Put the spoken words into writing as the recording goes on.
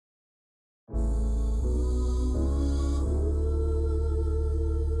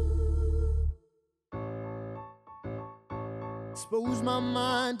expose my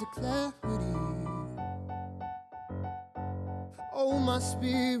mind to clarity. Oh, my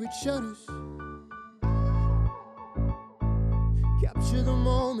spirit shudders. Capture the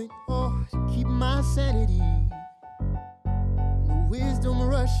moment, oh, to keep my sanity. And the wisdom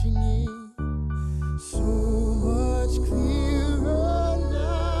rushing in, so much clearer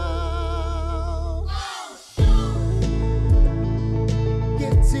now.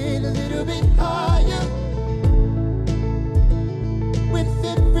 Getting a little bit higher. With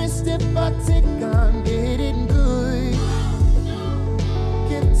every step I take, I'm getting good.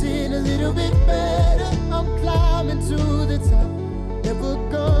 Getting a little bit better. I'm climbing to the top. Never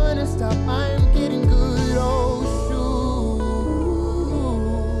gonna stop. I'm getting good. Oh,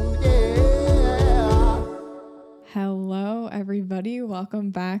 shoot. Yeah. Hello, everybody.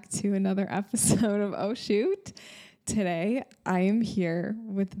 Welcome back to another episode of Oh Shoot. Today, I am here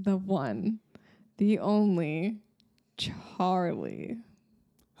with the one, the only, Charlie.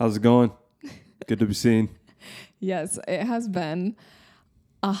 How's it going? Good to be seen. Yes, it has been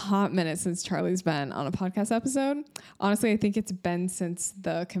a hot minute since Charlie's been on a podcast episode. Honestly, I think it's been since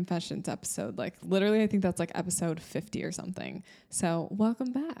the Confessions episode. Like, literally, I think that's like episode 50 or something. So,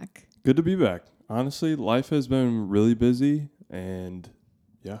 welcome back. Good to be back. Honestly, life has been really busy, and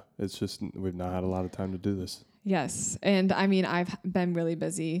yeah, it's just we've not had a lot of time to do this. Yes. And I mean, I've been really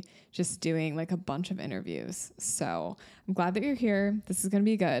busy just doing like a bunch of interviews. So I'm glad that you're here. This is going to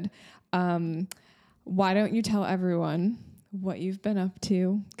be good. Why don't you tell everyone what you've been up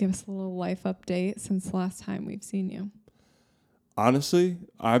to? Give us a little life update since the last time we've seen you. Honestly,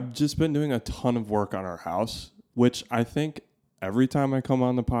 I've just been doing a ton of work on our house, which I think every time I come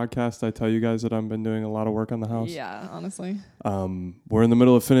on the podcast, I tell you guys that I've been doing a lot of work on the house. Yeah, honestly. We're in the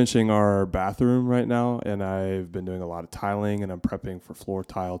middle of finishing our bathroom right now, and I've been doing a lot of tiling, and I'm prepping for floor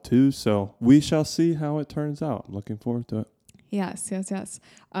tile too. So we shall see how it turns out. I'm looking forward to it. Yes. This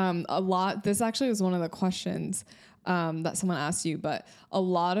actually was one of the questions that someone asked you, but a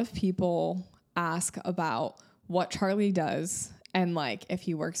lot of people ask about what Charlie does and like if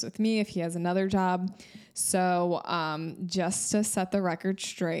he works with me, if he has another job. So just to set the record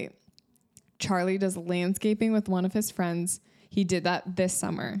straight, Charlie does landscaping with one of his friends. He did that this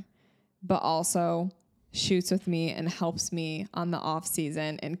summer, but also shoots with me and helps me on the off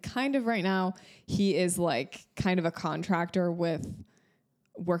season. And kind of right now, he is like kind of a contractor with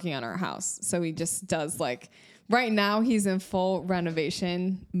working on our house. So he just does like, right now he's in full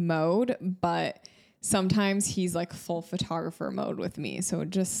renovation mode, but sometimes he's like full photographer mode with me. So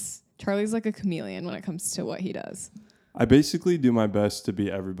Charlie's like a chameleon when it comes to what he does. I basically do my best to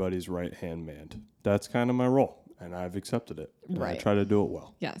be everybody's right-hand man. That's kind of my role, and I've accepted it. Right. I try to do it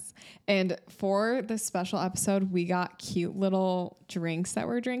well. Yes. And for this special episode, we got cute little drinks that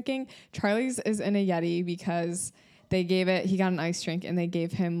we're drinking. Charlie's is in a Yeti because he got an ice drink, and they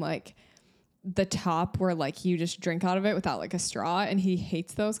gave him like the top where like you just drink out of it without like a straw, and he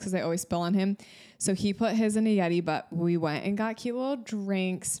hates those because they always spill on him. So he put his in a Yeti, but we went and got cute little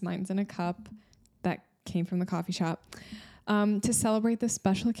drinks. Mine's in a cup that came from the coffee shop to celebrate this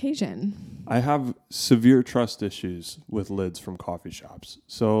special occasion. I have severe trust issues with lids from coffee shops,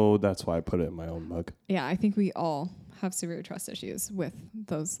 so that's why I put it in my own mug. Yeah, I think we all have severe trust issues with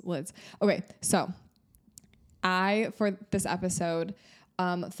those lids. Okay, so for this episode,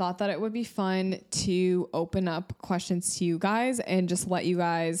 thought that it would be fun to open up questions to you guys and just let you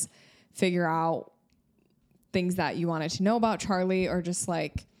guys figure out things that you wanted to know about Charlie, or just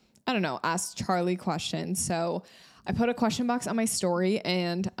like, I don't know, ask Charlie questions. So I put a question box on my story,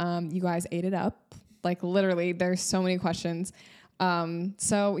 and you guys ate it up. Like literally, there's so many questions.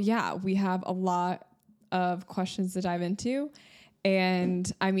 So yeah, we have a lot of questions to dive into.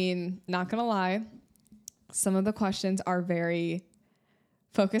 And I mean, not gonna lie, some of the questions are very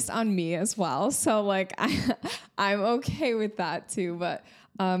focused on me as well. So like I'm okay with that too. But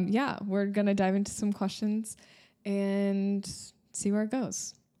yeah, we're going to dive into some questions and see where it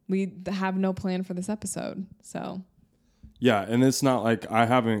goes. We have no plan for this episode. So yeah, and it's not like I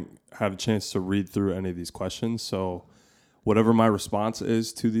haven't had a chance to read through any of these questions. So whatever my response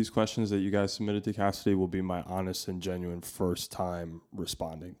is to these questions that you guys submitted to Cassidy will be my honest and genuine first time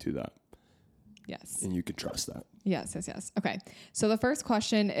responding to that. Yes. And you can trust that. Yes. Okay. So the first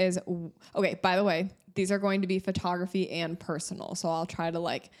question is, okay, by the way, these are going to be photography and personal. So I'll try to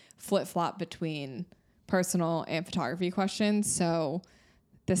like flip-flop between personal and photography questions. So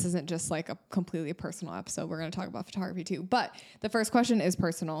this isn't just like a completely personal episode. We're going to talk about photography too. But the first question is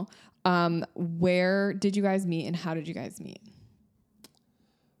personal. Where did you guys meet and how did you guys meet?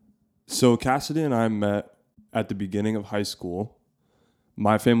 So Cassidy and I met at the beginning of high school.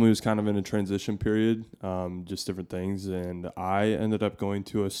 my family was kind of in a transition period, just different things. And I ended up going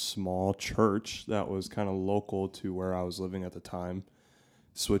to a small church that was kind of local to where I was living at the time,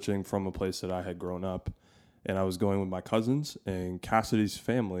 switching from a place that I had grown up. And I was going with my cousins, and Cassidy's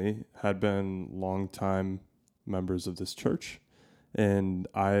family had been longtime members of this church. And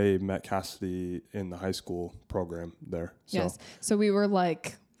I met Cassidy in the high school program there. Yes. So we were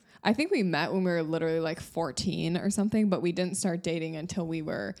like, I think we met when we were literally like 14 or something, but we didn't start dating until we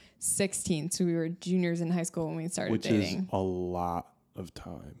were 16. So we were juniors in high school when we started which dating. is a lot of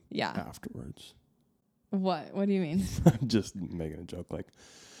time Yeah. afterwards. What do you mean? I'm just making a joke. Like,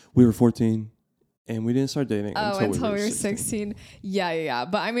 we were 14 and we didn't start dating until we were 16. Yeah.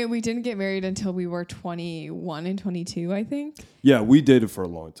 But I mean, we didn't get married until we were 21 and 22, I think. Yeah, we dated for a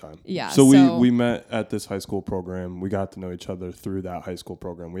long time. Yeah. So we met at this high school program. We got to know each other through that high school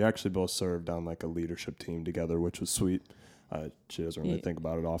program. We actually both served on like a leadership team together, which was sweet. She doesn't really think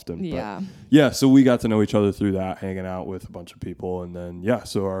about it often. Yeah. But yeah, so we got to know each other through that, hanging out with a bunch of people. And then, yeah,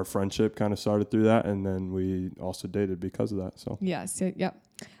 so our friendship kind of started through that. And then we also dated because of that. So yes. Yep.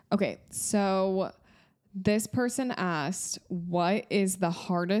 Okay. So this person asked, what is the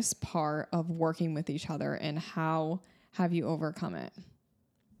hardest part of working with each other and how have you overcome it?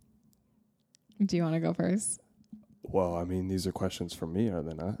 Do you want to go first? Well, I mean, these are questions for me, are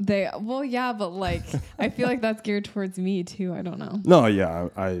they not? Well, yeah, but like, I feel like that's geared towards me too. I don't know. No, yeah,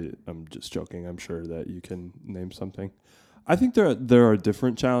 I'm just joking. I'm sure that you can name something. I think there are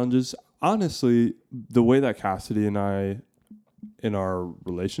different challenges. Honestly, the way that Cassidy and I, in our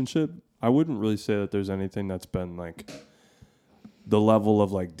relationship, I wouldn't really say that there's anything that's been like the level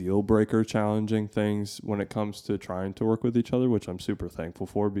of like deal breaker challenging things when it comes to trying to work with each other, which I'm super thankful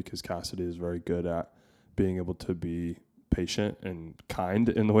for because Cassidy is very good at being able to be patient and kind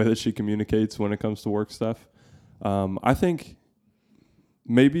in the way that she communicates when it comes to work stuff. I think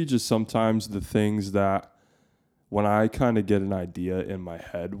maybe just sometimes the things that when I kind of get an idea in my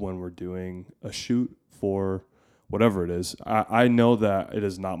head when we're doing a shoot for whatever it is, I know that it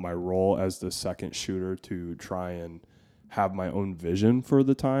is not my role as the second shooter to try and have my own vision for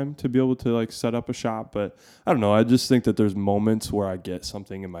the time to be able to like set up a shot. But I don't know. I just think that there's moments where I get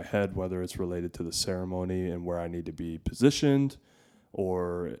something in my head, whether it's related to the ceremony and where I need to be positioned,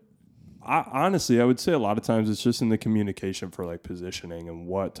 or honestly, I would say a lot of times it's just in the communication for like positioning and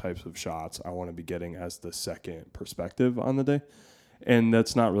what types of shots I want to be getting as the second perspective on the day. And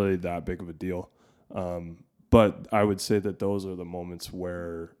that's not really that big of a deal. But I would say that those are the moments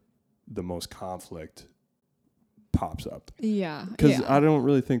where the most conflict pops up. Yeah. Because I don't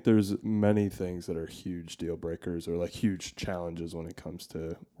really think there's many things that are huge deal breakers or like huge challenges when it comes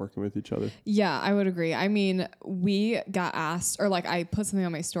to working with each other. Yeah, I would agree. I mean, we got asked, or like I put something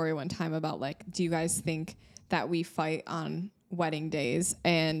on my story one time about like, do you guys think that we fight on wedding days?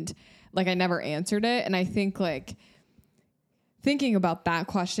 And like, I never answered it. And I think like thinking about that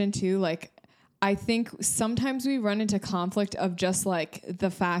question too, like, I think sometimes we run into conflict of just like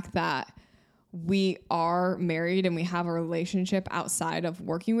the fact that we are married and we have a relationship outside of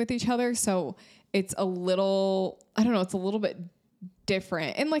working with each other. So it's a little, I don't know, it's a little bit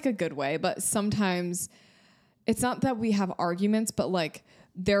different in like a good way, but sometimes it's not that we have arguments, but like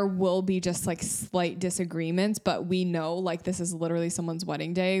there will be just like slight disagreements, but we know like this is literally someone's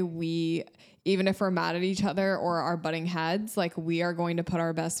wedding day. Even if we're mad at each other or are butting heads, like we are going to put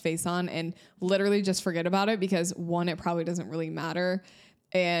our best face on and literally just forget about it because one, it probably doesn't really matter.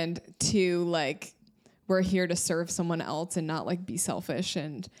 And two, like we're here to serve someone else and not like be selfish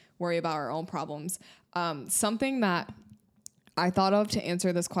and worry about our own problems. Something that I thought of to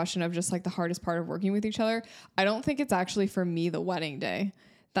answer this question of just like the hardest part of working with each other, I don't think it's actually for me the wedding day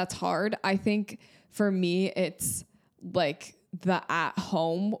that's hard. I think for me it's like the at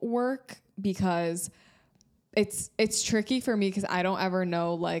home work because it's tricky for me because I don't ever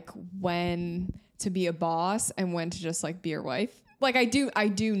know like when to be a boss and when to just like be your wife. Like I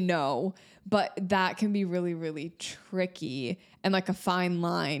do know, but that can be really, really tricky and like a fine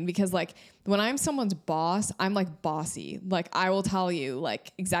line because like when I'm someone's boss, I'm like bossy. Like I will tell you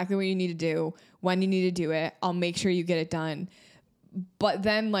like exactly what you need to do, when you need to do it. I'll make sure you get it done. But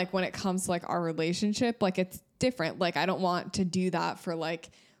then like when it comes to like our relationship, like it's different. Like I don't want to do that for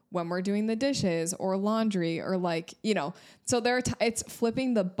like when we're doing the dishes or laundry or like, you know, so it's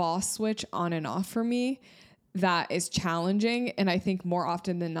flipping the boss switch on and off for me. That is challenging. And I think more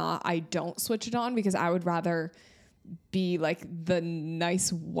often than not, I don't switch it on because I would rather be like the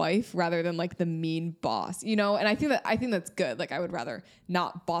nice wife rather than like the mean boss, you know? And I think that's good. Like I would rather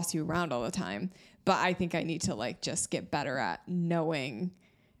not boss you around all the time, but I think I need to like just get better at knowing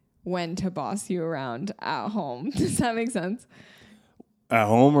when to boss you around at home. Does that make sense? At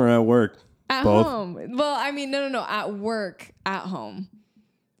home or at work? At Both? home. Well, I mean, no. At work, at home.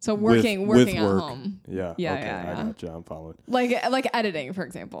 So With working work. at home. Yeah. Yeah, okay, yeah. I got you. I'm following. Like editing, for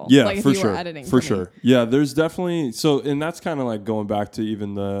example. Yeah, like if for you sure. were editing For me. sure. Yeah, there's definitely and that's kind of like going back to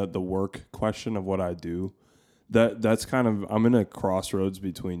even the work question of what I do. That's kind of, I'm in a crossroads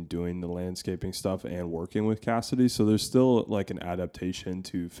between doing the landscaping stuff and working with Cassidy. So there's still like an adaptation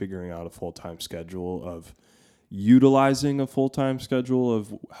to figuring out a full-time schedule of utilizing a full-time schedule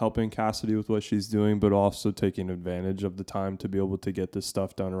of helping Cassidy with what she's doing, but also taking advantage of the time to be able to get this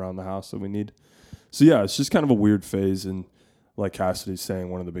stuff done around the house that we need. So yeah, it's just kind of a weird phase. And like Cassidy's saying,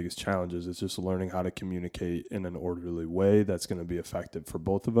 one of the biggest challenges is just learning how to communicate in an orderly way that's going to be effective for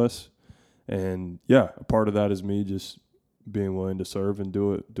both of us. And yeah, a part of that is me just being willing to serve and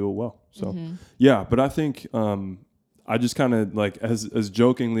do it well. So yeah, but I think I just kind of like, as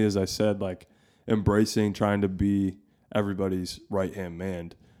jokingly as I said, like embracing trying to be everybody's right hand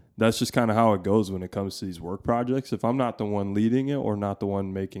man. That's just kind of how it goes when it comes to these work projects. If I'm not the one leading it or not the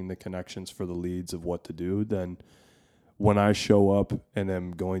one making the connections for the leads of what to do, then when I show up and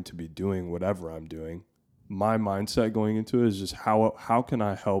am going to be doing whatever I'm doing, my mindset going into it is just how can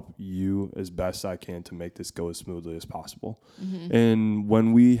I help you as best I can to make this go as smoothly as possible. And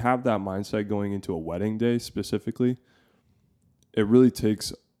when we have that mindset going into a wedding day specifically, it really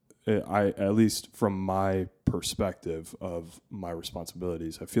takes, at least from my perspective of my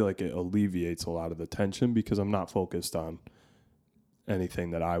responsibilities, I feel like it alleviates a lot of the tension because I'm not focused on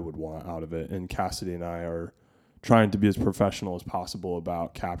anything that I would want out of it. And Cassidy and I are trying to be as professional as possible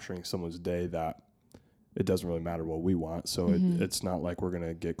about capturing someone's day that it doesn't really matter what we want. So it's not like we're going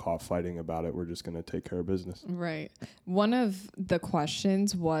to get caught fighting about it. We're just going to take care of business. Right. One of the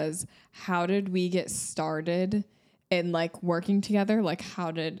questions was, how did we get started in like working together? Like,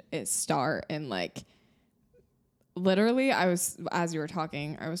 how did it start? And like, literally as you were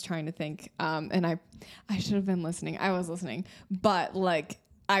talking, I was trying to think, and I should have been listening. I was listening, but like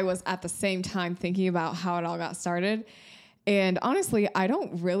I was at the same time thinking about how it all got started. And honestly, I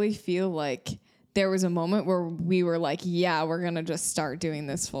don't really feel like there was a moment where we were like, yeah, we're going to just start doing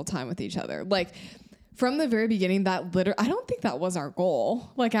this full time with each other. Like from the very beginning, I don't think that was our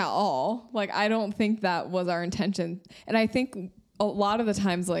goal, like at all. Like, I don't think that was our intention. And I think a lot of the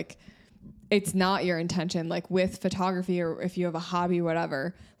times, like, it's not your intention, like with photography or if you have a hobby,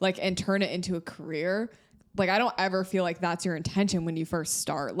 whatever, like, and turn it into a career. Like, I don't ever feel like that's your intention when you first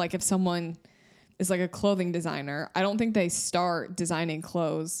start. Like if someone is like a clothing designer, I don't think they start designing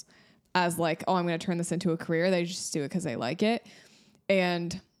clothes as like, oh, I'm going to turn this into a career. They just do it because they like it.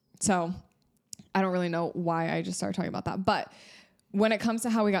 And so I don't really know why I just started talking about that. But when it comes to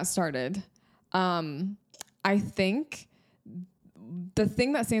how we got started, I think the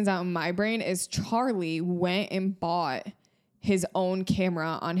thing that stands out in my brain is Charlie went and bought his own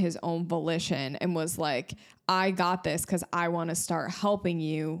camera on his own volition and was like, I got this because I want to start helping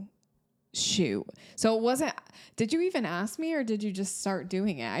you shoot. So it wasn't, did you even ask me or did you just start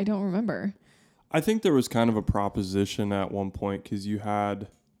doing it? I don't remember. I think there was kind of a proposition at one point because you had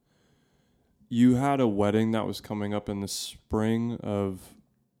a wedding that was coming up in the spring of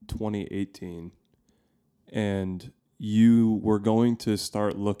 2018 and you were going to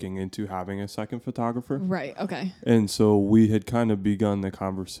start looking into having a second photographer. Right. Okay. And so we had kind of begun the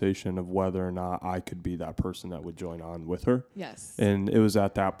conversation of whether or not I could be that person that would join on with her. Yes. And it was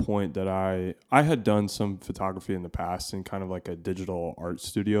at that point that I had done some photography in the past in kind of like a digital art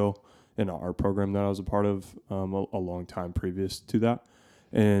studio in an art program that I was a part of a long time previous to that.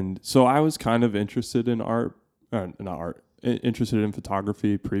 And so I was kind of interested in interested in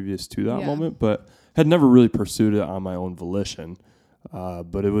photography previous to that moment, but had never really pursued it on my own volition.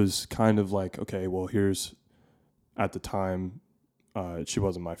 But it was kind of like, okay, well, here's, at the time, she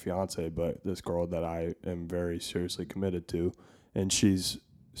wasn't my fiance, but this girl that I am very seriously committed to, and she's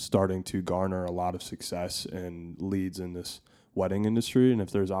starting to garner a lot of success and leads in this wedding industry. And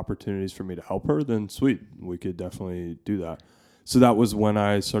if there's opportunities for me to help her, then sweet, we could definitely do that. So that was when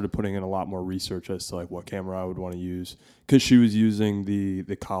I started putting in a lot more research as to like what camera I would want to use, because she was using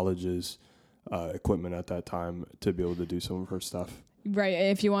the college's equipment at that time to be able to do some of her stuff. Right.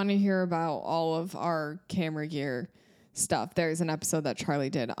 If you want to hear about all of our camera gear stuff, there's an episode that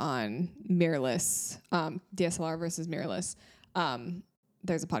Charlie did on mirrorless, DSLR versus mirrorless.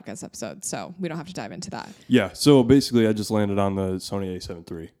 There's a podcast episode, so we don't have to dive into that. Yeah. So basically I just landed on the Sony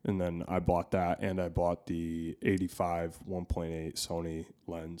A7 III, and then I bought that, and I bought the 85 1.8 Sony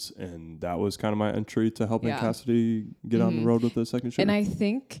lens, and that was kind of my entry to helping Cassidy get on the road with the second shooter. And I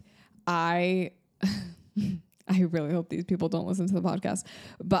think I really hope these people don't listen to the podcast,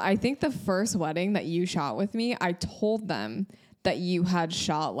 but I think the first wedding that you shot with me, I told them that you had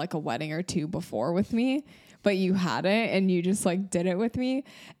shot like a wedding or two before with me, but you hadn't, and you just like did it with me.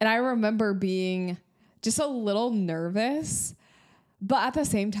 And I remember being just a little nervous, but at the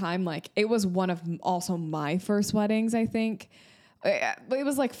same time, like it was one of also my first weddings, I think. It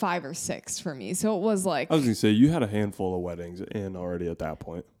was like 5 or 6 for me. So it was like, I was gonna say you had a handful of weddings in already at that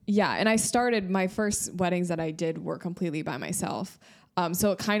point. yeah. And I started, my first weddings that I did were completely by myself.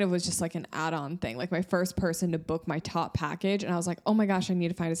 So it kind of was just like an add-on thing, like my first person to book my top package. And I was like, oh my gosh, I need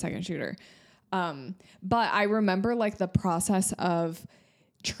to find a second shooter. But I remember like the process of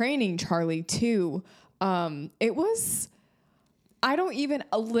training Charlie too. It was, I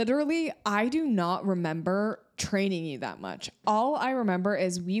do not remember training you that much. All I remember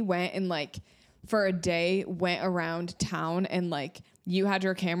is we went and like for a day went around town, and like you had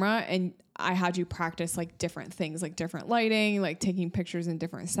your camera and I had you practice like different things, like different lighting, like taking pictures in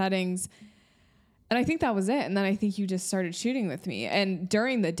different settings. And I think that was it. And then I think you just started shooting with me. And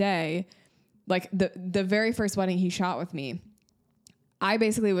during the day, like the very first wedding he shot with me, I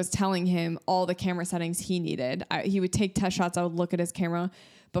basically was telling him all the camera settings he needed. He would take test shots. I would look at his camera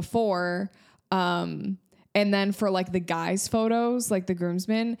before. And then for like the guys' photos, like the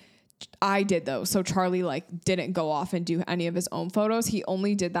groomsmen, I did those. So Charlie like didn't go off and do any of his own photos. He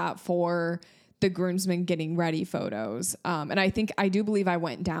only did that for the groomsmen getting ready photos. And I do believe I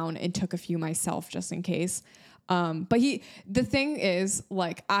went down and took a few myself just in case. But the thing is,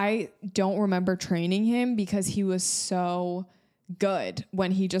 like, I don't remember training him because he was so good when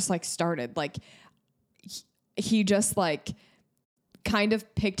he just like started. Like he just like kind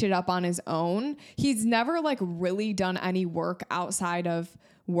of picked it up on his own. He's never like really done any work outside of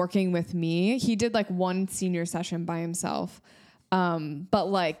working with me. He did like one senior session by himself. But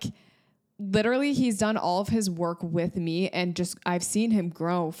like literally he's done all of his work with me, and just I've seen him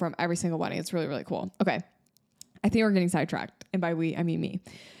grow from every single wedding. It's really, really cool. Okay. I think we're getting sidetracked, and by we, I mean me.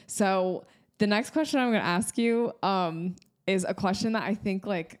 So the next question I'm going to ask you is a question that I think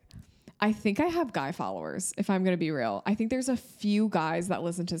I have guy followers, if I'm going to be real. I think there's a few guys that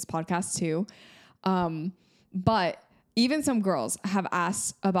listen to this podcast too. But even some girls have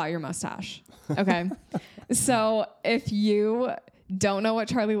asked about your mustache. Okay. So if you don't know what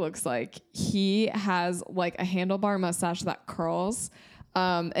Charlie looks like, he has like a handlebar mustache that curls.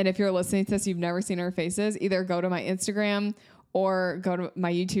 And if you're listening to this, you've never seen our faces, either go to my Instagram or go to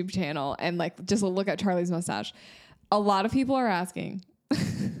my YouTube channel and like just look at Charlie's mustache. A lot of people are asking.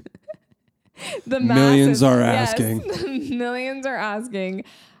 Millions are asking. Millions are asking.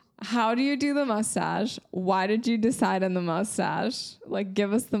 How do you do the mustache? Why did you decide on the mustache? Like,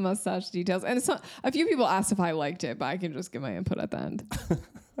 give us the mustache details. And so a few people asked if I liked it, but I can just give my input at the end.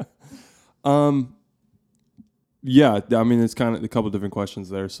 Yeah, I mean, it's kind of a couple different questions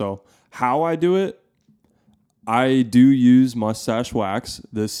there. So how I do it, I do use mustache wax.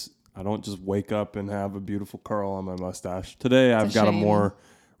 I don't just wake up and have a beautiful curl on my mustache. Today, I've got a more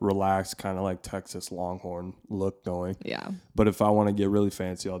relaxed kind of like Texas Longhorn look going. Yeah. But if I want to get really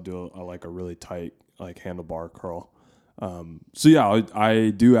fancy, I'll do a really tight like handlebar curl. So yeah, I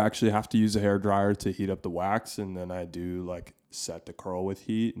do actually have to use a hair dryer to heat up the wax, and then I do like set the curl with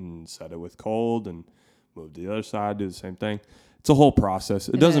heat and set it with cold and move to the other side, do the same thing. It's a whole process.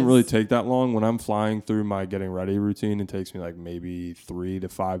 It doesn't really take that long. When I'm flying through my getting ready routine, it takes me like maybe 3 to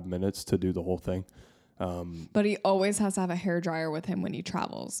 5 minutes to do the whole thing. But he always has to have a hair dryer with him when he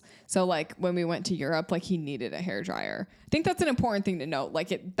travels. So like when we went to Europe, like he needed a hair dryer. I think that's an important thing to note.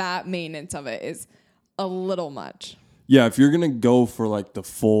 Like that maintenance of it is a little much. Yeah, if you're going to go for like the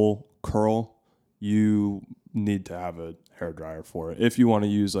full curl, you need to have a hair dryer for it. If you want to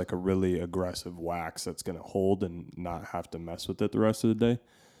use like a really aggressive wax that's going to hold and not have to mess with it the rest of the day.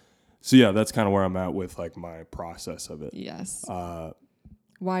 So yeah, that's kind of where I'm at with like my process of it. Yes.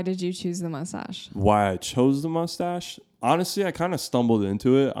 Why did you choose the mustache? Why I chose the mustache? Honestly, I kind of stumbled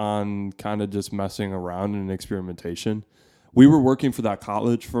into it on kind of just messing around and experimentation. We were working for that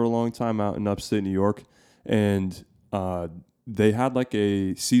college for a long time out in upstate New York, and they had like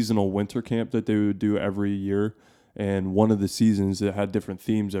a seasonal winter camp that they would do every year. And one of the seasons, it had different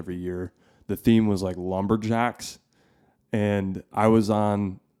themes every year. The theme was like lumberjacks, and I was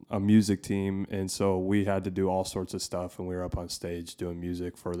on a music team, and so we had to do all sorts of stuff, and we were up on stage doing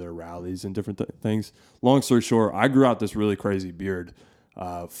music for their rallies and different things. Long story short, I grew out this really crazy beard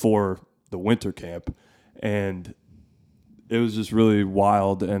for the winter camp, and it was just really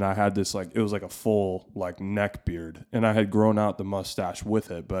wild. And I had this it was like a full like neck beard, and I had grown out the mustache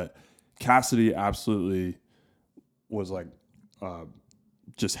with it. But Cassidy absolutely was like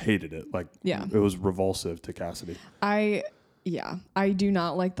just hated it. Like, yeah, it was revulsive to Cassidy. Yeah, I do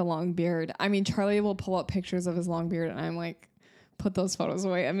not like the long beard. I mean, Charlie will pull up pictures of his long beard, and I'm like, put those photos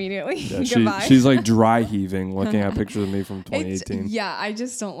away immediately. Yeah, Goodbye. she's like dry heaving looking at pictures of me from 2018. Yeah, I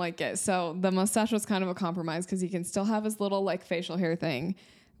just don't like it. So the mustache was kind of a compromise because he can still have his little like facial hair thing,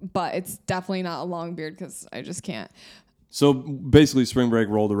 but it's definitely not a long beard because I just can't. So basically, spring break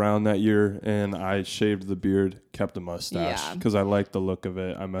rolled around that year, and I shaved the beard, kept the mustache because I liked the look of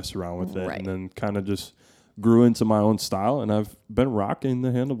it. I messed around with it, and then kind of just grew into my own style. And I've been rocking the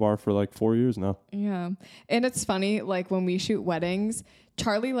handlebar for like 4 years now. Yeah, and it's funny, like when we shoot weddings,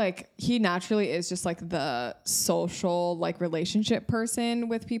 Charlie, like he naturally is just like the social like relationship person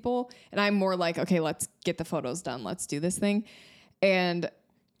with people, and I'm more like, okay, let's get the photos done, let's do this thing, and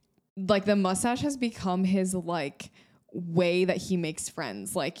like the mustache has become his like way that he makes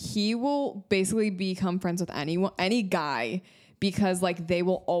friends. Like he will basically become friends with anyone, any guy, because like they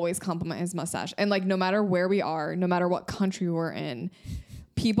will always compliment his mustache. And like no matter where we are, no matter what country we're in,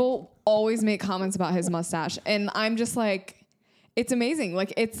 people always make comments about his mustache. And I'm just like, it's amazing.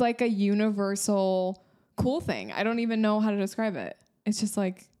 Like it's like a universal cool thing. I don't even know how to describe it. It's just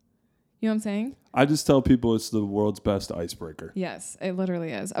like, you know what I'm saying? I just tell people it's the world's best icebreaker. Yes, it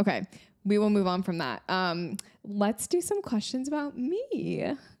literally is. Okay. We will move on from that. Let's do some questions about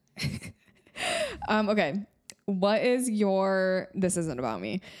me. Okay. What is your, this isn't about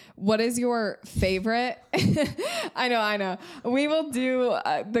me. What is your favorite? I know. We will do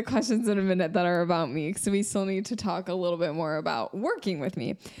the questions in a minute that are about me. So we still need to talk a little bit more about working with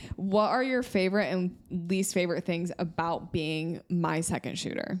me. What are your favorite and least favorite things about being my second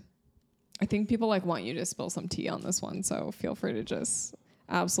shooter? I think people like want you to spill some tea on this one. So feel free to just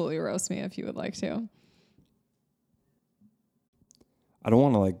absolutely roast me if you would like to. I don't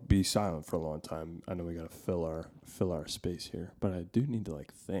want to like be silent for a long time. I know we got to fill our space here, but I do need to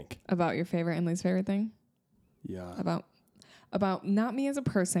like think About your favorite and least favorite thing? Yeah. About not me as a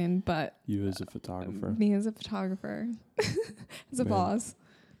person, but You as a photographer. me as a photographer. As a boss.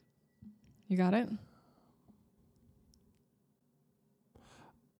 You got it?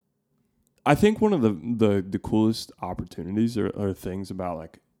 I think one of the coolest opportunities or things about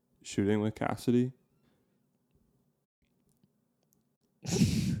like shooting with Cassidy.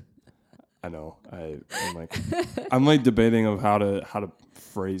 I know. I'm like debating of how to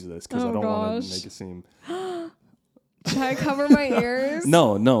phrase this because I don't want to make it seem. Should I cover my ears?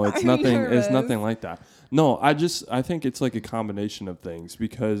 No, it's I'm nothing. nervous. It's nothing like that. No, I think it's like a combination of things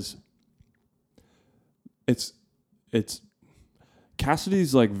because it's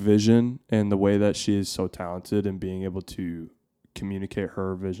Cassidy's like vision and the way that she is so talented and being able to communicate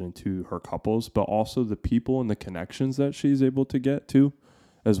her vision to her couples, but also the people and the connections that she's able to get to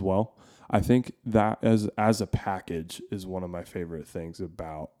as well. I think that as a package is one of my favorite things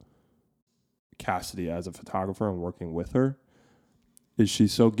about Cassidy as a photographer and working with her is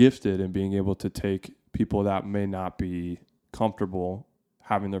she's so gifted in being able to take people that may not be comfortable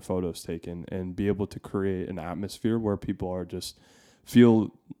having their photos taken and be able to create an atmosphere where people are just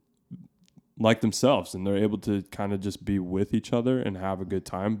feel like themselves and they're able to kind of just be with each other and have a good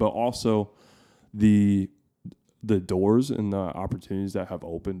time. But also the doors and the opportunities that have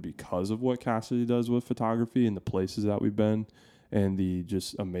opened because of what Cassidy does with photography and the places that we've been and the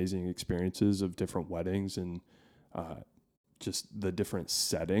just amazing experiences of different weddings and just the different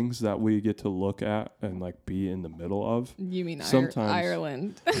settings that we get to look at and like be in the middle of. You mean sometimes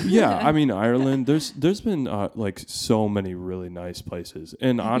Ireland? Yeah, I mean Ireland. There's been like so many really nice places,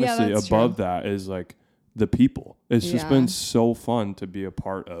 and honestly, above that is like the people. It's just been so fun to be a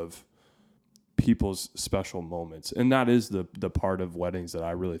part of people's special moments, and that is the part of weddings that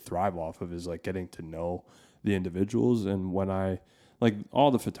I really thrive off of is like getting to know the individuals. And when I like all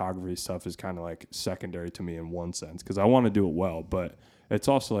the photography stuff is kind of like secondary to me in one sense because I want to do it well, but it's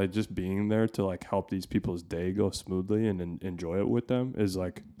also like just being there to like help these people's day go smoothly and enjoy it with them is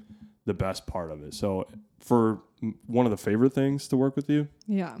like the best part of it. So for one of the favorite things to work with you,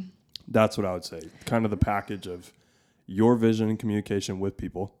 that's what I would say. Kind of the package of your vision and communication with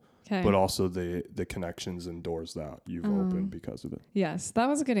people, but also the connections and doors that you've opened because of it. Yes, that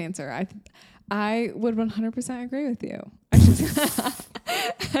was a good answer. I would 100% agree with you.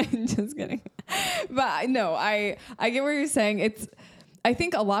 I'm just kidding. But no, I get what you're saying. I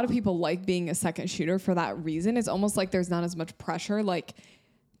think a lot of people like being a second shooter for that reason. It's almost like there's not as much pressure. Like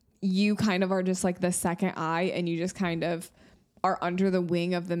you kind of are just like the second eye and you just kind of are under the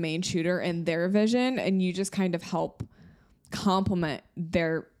wing of the main shooter and their vision and you just kind of help complement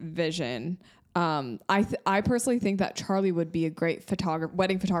their vision. I personally think that Charlie would be a great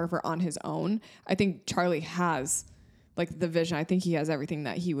wedding photographer on his own. I think Charlie has like the vision. I think he has everything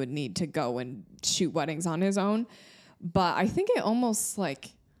that he would need to go and shoot weddings on his own. But I think it almost like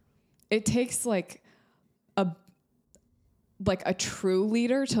it takes like like a true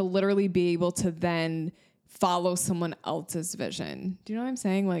leader to literally be able to then follow someone else's vision. Do you know what I'm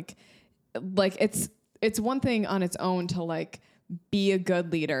saying? Like it's one thing on its own to like be a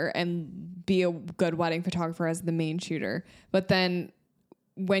good leader and be a good wedding photographer as the main shooter. But then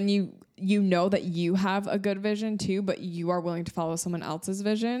when you know that you have a good vision too, but you are willing to follow someone else's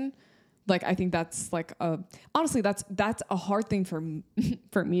vision, like, I think that's like honestly, that's a hard thing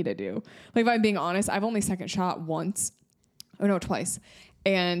for me to do. Like, if I'm being honest, I've only second shot once, or no, twice.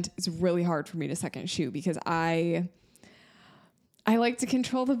 And it's really hard for me to second shoot because I like to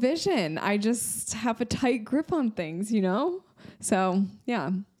control the vision. I just have a tight grip on things, you know? So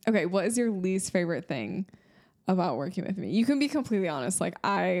yeah. Okay. What is your least favorite thing about working with me? You can be completely honest. Like,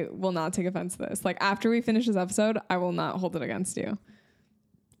 I will not take offense to this. Like, after we finish this episode, I will not hold it against you.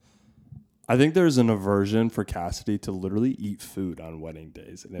 I think there's an aversion for Cassidy to literally eat food on wedding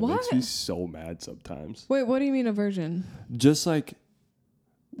days, and it makes me so mad sometimes. Wait, what do you mean aversion? Just like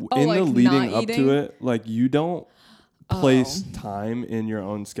in like the leading up eating? to it, like you don't place time in your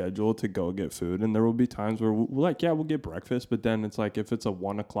own schedule to go get food, and there will be times where we'll get breakfast, but then it's like if it's a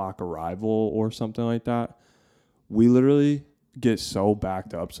 1 o'clock arrival or something like that, we literally get so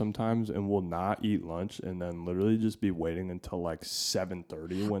backed up sometimes and will not eat lunch and then literally just be waiting until like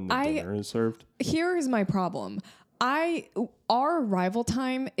 7:30 when the dinner is served. Here is my problem. Our arrival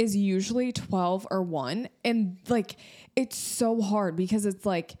time is usually 12 or 1, and like it's so hard because it's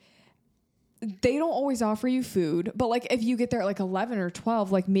like they don't always offer you food, but like if you get there at like 11 or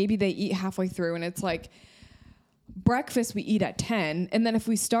 12, like maybe they eat halfway through, and it's like breakfast we eat at 10, and then if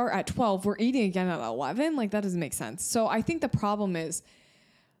we start at 12, we're eating again at 11. Like, that doesn't make sense. So I think the problem is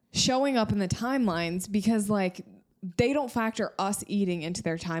showing up in the timelines, because like they don't factor us eating into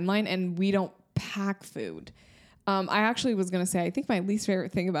their timeline, and we don't pack food. I actually was going to say, I think my least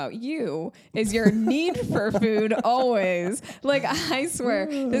favorite thing about you is your need for food always. Like, I swear,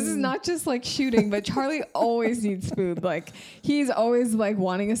 this is not just like shooting, but Charlie always needs food. Like, he's always like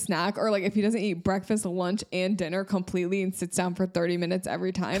wanting a snack, or like if he doesn't eat breakfast, lunch, and dinner completely and sits down for 30 minutes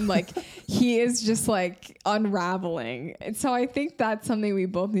every time, like he is just like unraveling. And so I think that's something we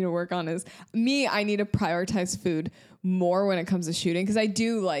both need to work on. Is me, I need to prioritize food more when it comes to shooting, because I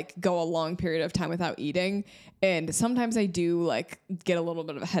do like go a long period of time without eating, and sometimes I do like get a little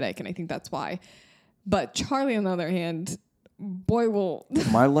bit of a headache, and I think that's why. But Charlie, on the other hand, boy, will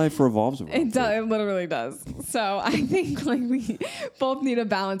my life revolves around it literally does. So I think like we both need a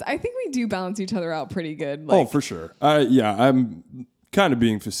balance. I think we do balance each other out pretty good. Like, oh, for sure. Yeah, I'm kind of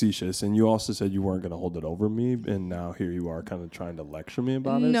being facetious, and you also said you weren't going to hold it over me, and now here you are kind of trying to lecture me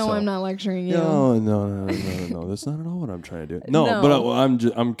about it. No, so. I'm not lecturing you. No. That's not at all what I'm trying to do. No.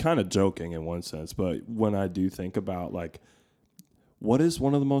 But I'm kind of joking in one sense. But when I do think about like, what is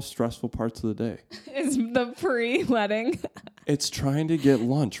one of the most stressful parts of the day? Is the pre-wedding. It's trying to get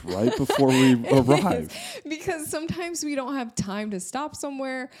lunch right before we arrive. Because sometimes we don't have time to stop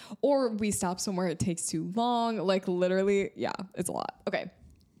somewhere, or we stop somewhere, it takes too long. Like, literally, yeah, it's a lot. Okay,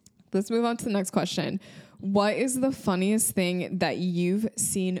 let's move on to the next question. What is the funniest thing that you've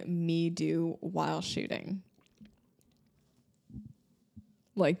seen me do while shooting?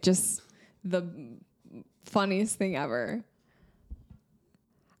 Like, just the funniest thing ever.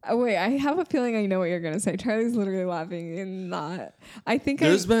 Oh, wait, I have a feeling I know what you're going to say. Charlie's literally laughing and not. I think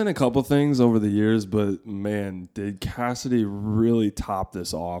there's been a couple things over the years, but man, did Cassidy really top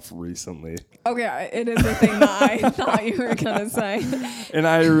this off recently? Okay, it is the thing that I thought you were going to say. And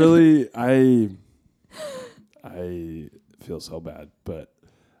I feel so bad, but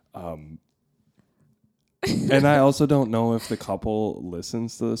and I also don't know if the couple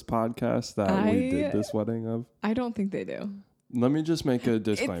listens to this podcast that we did this wedding of. I don't think they do. Let me just make a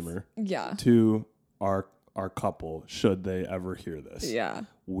disclaimer to our couple, should they ever hear this. Yeah.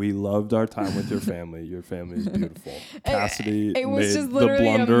 We loved our time with your family. Your family is beautiful. Cassidy it was made just the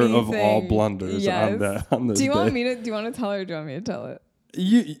blunder amazing. Of all blunders on this do you day. Want me to? Do you want to tell her, or do you want me to tell it?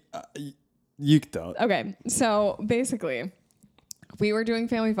 You can tell it. Okay. So basically, we were doing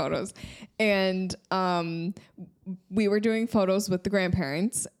family photos, and we were doing photos with the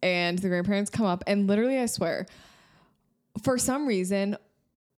grandparents, and the grandparents come up, and literally, I swear, for some reason,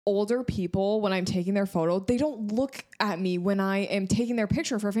 older people, when I'm taking their photo, they don't look at me when I am taking their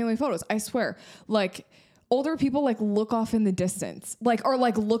picture for family photos. I swear, like, older people like look off in the distance, like, or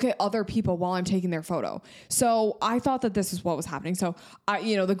like look at other people while I'm taking their photo. So I thought that this is what was happening. So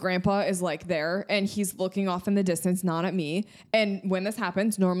the grandpa is like there, and he's looking off in the distance, not at me. And when this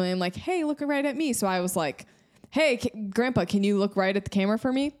happens, normally I'm like, hey, look right at me. So I was like, hey, grandpa, can you look right at the camera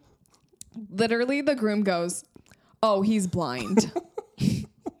for me? Literally, the groom goes, oh, he's blind.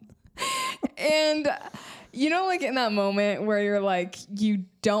 And You know, like in that moment where you're like, you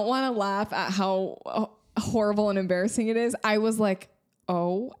don't want to laugh at how horrible and embarrassing it is. I was like,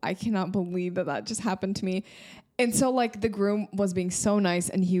 oh, I cannot believe that just happened to me. And so like the groom was being so nice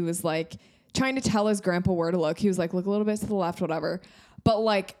and he was like trying to tell his grandpa where to look. He was like, look a little bit to the left, whatever. But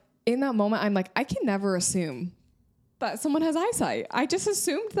like in that moment, I'm like, I can never assume that someone has eyesight. I just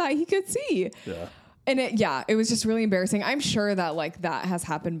assumed that he could see. Yeah. And it was just really embarrassing. I'm sure that like that has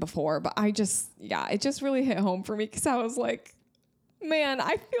happened before, but it just really hit home for me because I was like, man,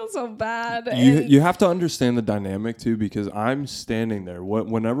 I feel so bad. You have to understand the dynamic too, because I'm standing there.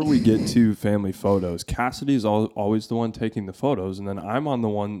 Whenever we get to family photos, Cassidy's always the one taking the photos, and then I'm on the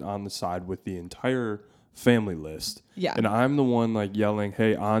one on the side with the entire family list. Yeah. And I'm the one like yelling,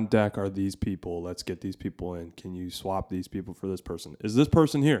 hey, on deck are these people. Let's get these people in. Can you swap these people for this person? Is this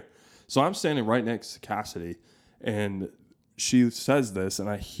person here? So I'm standing right next to Cassidy, and she says this, and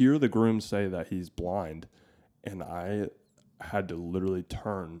I hear the groom say that he's blind, and I had to literally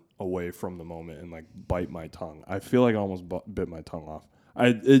turn away from the moment and like bite my tongue. I feel like I almost bit my tongue off.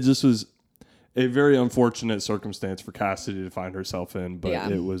 It just was a very unfortunate circumstance for Cassidy to find herself in,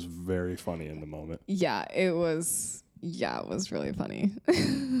 but it was very funny in the moment. Yeah, it was really funny.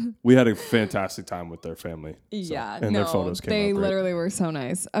 We had a fantastic time with their family. And their photos came out they great. literally were so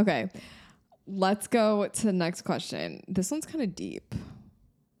nice. Okay, let's go to the next question. This one's kind of deep.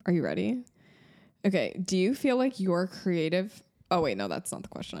 Are you ready? Okay, do you feel like you're creative? Oh, wait, no, that's not the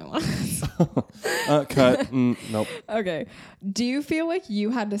question I want. Cut. Nope. Okay. Do you feel like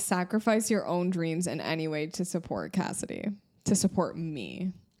you had to sacrifice your own dreams in any way to support Cassidy, to support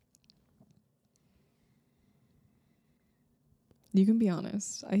me? You can be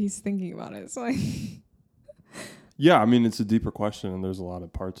honest. He's thinking about it. So Yeah, I mean, it's a deeper question, and there's a lot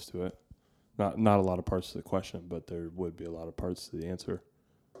of parts to it. Not a lot of parts to the question, but there would be a lot of parts to the answer.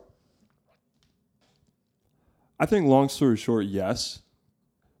 I think long story short, yes,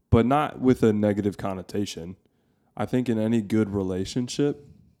 but not with a negative connotation. I think in any good relationship,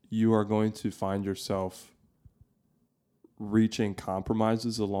 you are going to find yourself reaching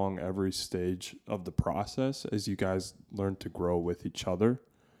compromises along every stage of the process as you guys learn to grow with each other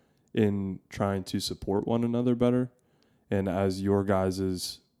in trying to support one another better. And as your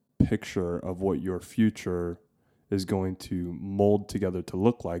guys' picture of what your future is going to mold together to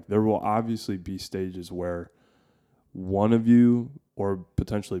look like, there will obviously be stages where one of you or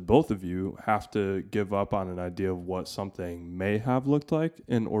potentially both of you have to give up on an idea of what something may have looked like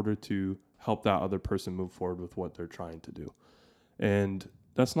in order to help that other person move forward with what they're trying to do. And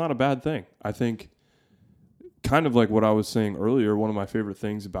that's not a bad thing. I think kind of like what I was saying earlier, one of my favorite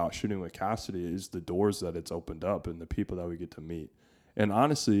things about shooting with Cassidy is the doors that it's opened up and the people that we get to meet. And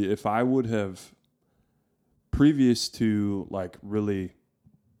honestly, if I would have previous to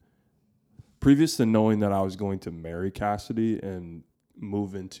knowing that I was going to marry Cassidy and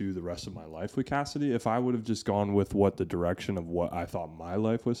move into the rest of my life with Cassidy, if I would have just gone with what the direction of what I thought my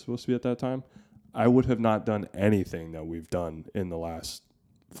life was supposed to be at that time, I would have not done anything that we've done in the last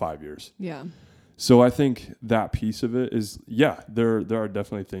 5 years. Yeah. So I think that piece of it is, there are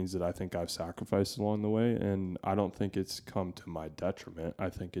definitely things that I think I've sacrificed along the way, and I don't think it's come to my detriment. I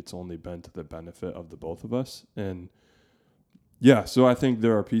think it's only been to the benefit of the both of us. And so I think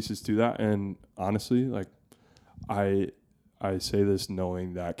there are pieces to that. And honestly, like I say this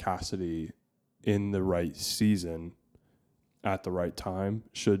knowing that Cassidy in the right season at the right time,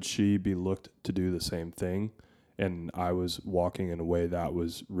 should she be looked to do the same thing, and I was walking in a way that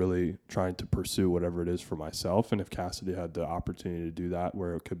was really trying to pursue whatever it is for myself, and if Cassidy had the opportunity to do that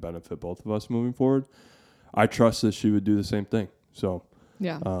where it could benefit both of us moving forward, I trust that she would do the same thing. So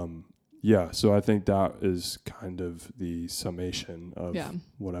so I think that is kind of the summation of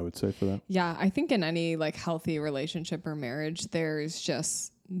what I would say for that. Yeah, I think in any like healthy relationship or marriage, there's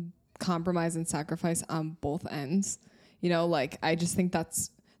just compromise and sacrifice on both ends. You know, like I just think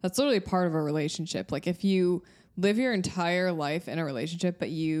that's literally part of a relationship. Like if you live your entire life in a relationship, but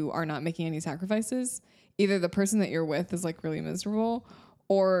you are not making any sacrifices, either the person that you're with is like really miserable,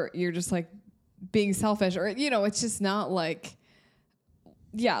 or you're just like being selfish, or, you know, it's just not like,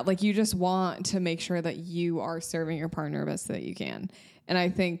 like you just want to make sure that you are serving your partner best that you can. And I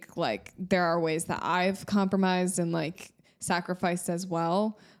think like there are ways that I've compromised and like sacrificed as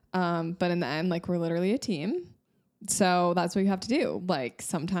well. But in the end, like we're literally a team. So that's what you have to do. Like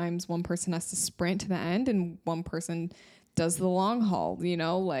sometimes one person has to sprint to the end and one person does the long haul, you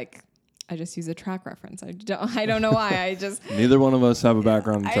know, like I just use a track reference. I don't know why. I just neither one of us have a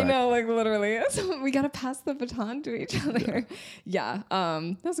background in track. I know, like literally. So we got to pass the baton to each other. Yeah.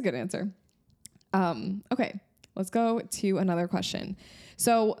 That's a good answer. Okay. Let's go to another question.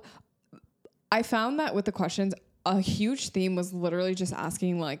 So I found that with the questions, a huge theme was literally just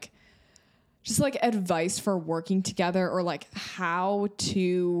asking like advice for working together, or like how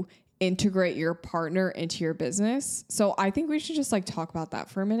to integrate your partner into your business. So I think we should just like talk about that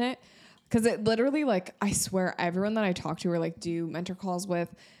for a minute. Cause it literally, like, I swear everyone that I talk to or like do mentor calls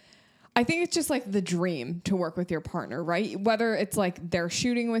with, I think it's just like the dream to work with your partner, right? Whether it's like they're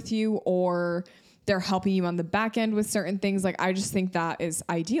shooting with you or they're helping you on the back end with certain things. Like, I just think that is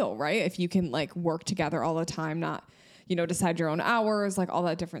ideal, right? If you can like work together all the time, not, you know, decide your own hours, like all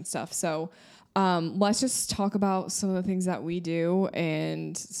that different stuff. So let's just talk about some of the things that we do,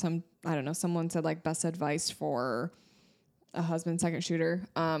 and I don't know, someone said like best advice for a husband second shooter.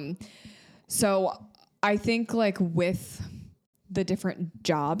 So I think like with the different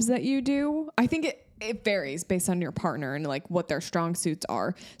jobs that you do, I think it varies based on your partner and like what their strong suits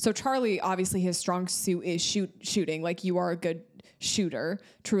are. So Charlie, obviously his strong suit is shooting. Like, you are a good shooter,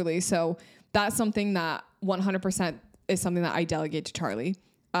 truly. So that's something that 100% is something that I delegate to Charlie.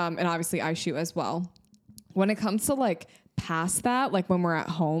 And obviously I shoot as well. When it comes to like past that, like when we're at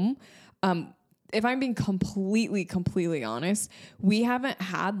home, if I'm being completely honest, we haven't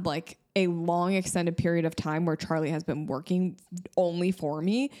had like a long extended period of time where Charlie has been working only for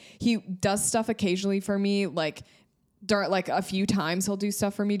me. He does stuff occasionally for me, like a few times he'll do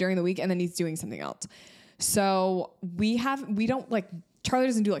stuff for me during the week, and then he's doing something else. So we don't like, Charlie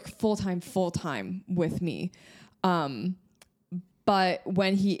doesn't do like full time with me. But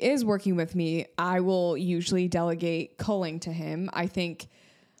when he is working with me, I will usually delegate culling to him. I think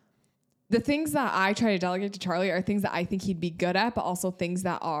the things that I try to delegate to Charlie are things that I think he'd be good at, but also things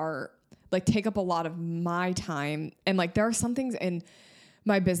that are like take up a lot of my time. And like, there are some things in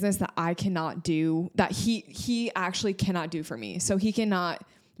my business that I cannot do that he actually cannot do for me. So he cannot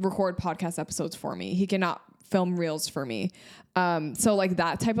record podcast episodes for me. He cannot film reels for me. So like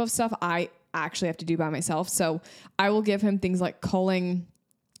that type of stuff, I actually have to do by myself. So I will give him things like culling.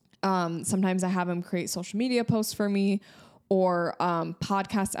 Sometimes I have him create social media posts for me, or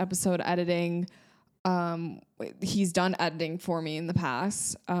podcast episode editing. He's done editing for me in the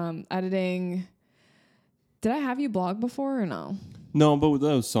past. Editing. Did I have you blog before or no? No, but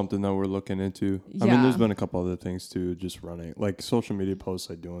that was something that we're looking into. Yeah. I mean, there's been a couple other things too, just running like social media posts,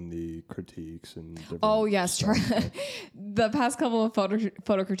 like doing the critiques and different. Oh yes, stuff, the past couple of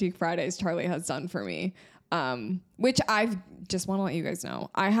photo critique Fridays Charlie has done for me, which I just want to let you guys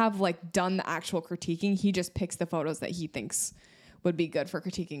know. I have like done the actual critiquing. He just picks the photos that he thinks would be good for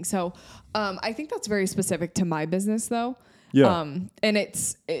critiquing. So I think that's very specific to my business though. Yeah. And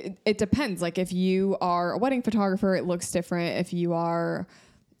it depends. Like if you are a wedding photographer, it looks different. If you are,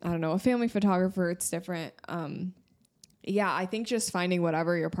 I don't know, a family photographer, it's different. Yeah, I think just finding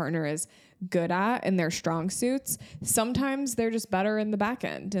whatever your partner is good at and their strong suits. Sometimes they're just better in the back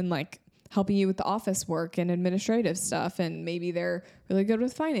end and like helping you with the office work and administrative stuff. And maybe they're really good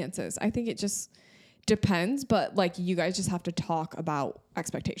with finances. I think it just depends, but like you guys just have to talk about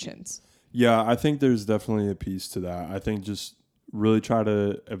expectations. Yeah, I think there's definitely a piece to that. I think just really try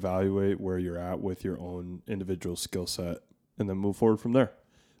to evaluate where you're at with your own individual skill set and then move forward from there.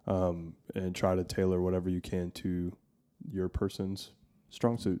 And try to tailor whatever you can to your person's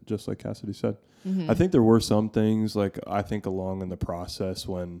strong suit, just like Cassidy said. Mm-hmm. I think there were some things like I think along in the process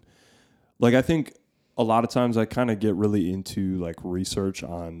when like I think a lot of times I kind of get really into like research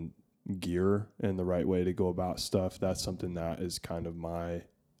on gear and the right way to go about stuff. That's something that is kind of my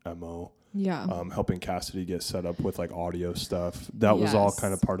MO. Yeah. Helping Cassidy get set up with like audio stuff. That was all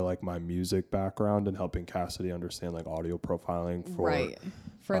kind of part of like my music background and helping Cassidy understand like audio profiling for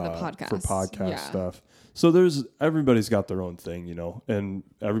the podcast. For podcast stuff. So everybody's got their own thing, you know, and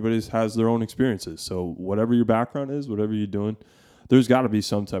everybody's has their own experiences. So whatever your background is, whatever you're doing, there's got to be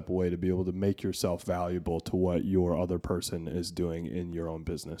some type of way to be able to make yourself valuable to what your other person is doing in your own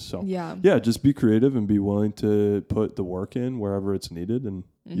business. So yeah, just be creative and be willing to put the work in wherever it's needed, and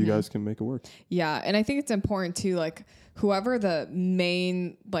you guys can make it work. Yeah, and I think it's important to like whoever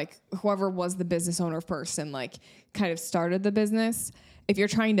was the business owner first and like kind of started the business. If you're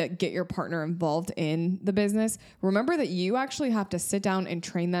trying to get your partner involved in the business, remember that you actually have to sit down and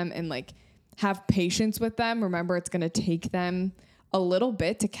train them and like have patience with them. Remember, it's going to take them a little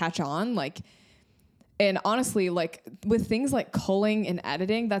bit to catch on. Like, and honestly, like with things like culling and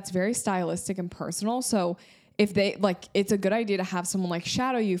editing, that's very stylistic and personal. So if they like, it's a good idea to have someone like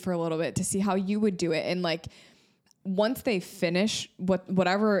shadow you for a little bit to see how you would do it. And like, once they finish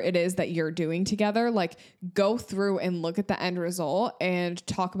whatever it is that you're doing together, like go through and look at the end result and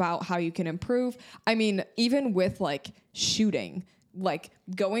talk about how you can improve. I mean, even with like shooting, like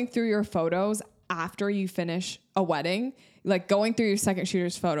going through your photos after you finish a wedding like going through your second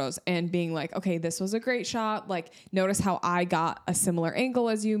shooter's photos and being like, okay, this was a great shot. Like, notice how I got a similar angle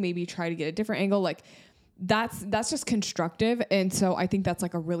as you. Maybe try to get a different angle. Like, that's just constructive. And so I think that's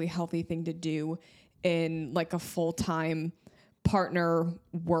like a really healthy thing to do in like a full-time partner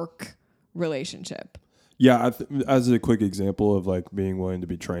work relationship. Yeah, as a quick example of like being willing to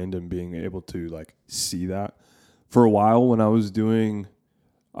be trained and being able to like see that, for a while when I was doing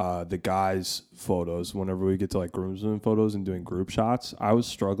the guys' photos, whenever we get to like groomsmen photos and doing group shots, I was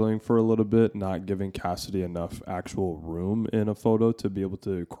struggling for a little bit, not giving Cassidy enough actual room in a photo to be able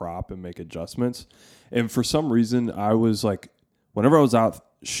to crop and make adjustments. And for some reason, I was like, whenever I was out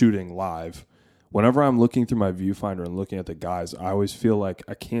shooting live, whenever I'm looking through my viewfinder and looking at the guys, I always feel like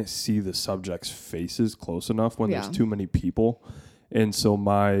I can't see the subject's faces close enough when there's too many people. And so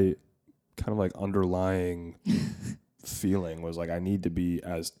my kind of like underlying feeling was like, I need to be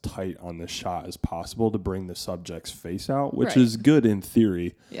as tight on the shot as possible to bring the subject's face out, which is good in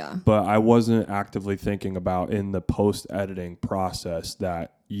theory. Yeah. But I wasn't actively thinking about in the post-editing process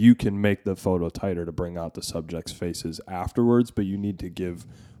that you can make the photo tighter to bring out the subject's faces afterwards, but you need to give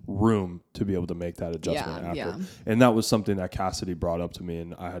room to be able to make that adjustment after. Yeah. And that was something that Cassidy brought up to me,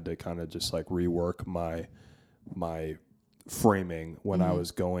 and I had to kind of just like rework my framing when I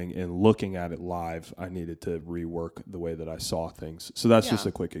was going and looking at it live. I needed to rework the way that I saw things. So that's just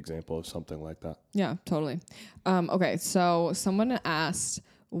a quick example of something like that. Yeah, totally. Okay, so someone asked,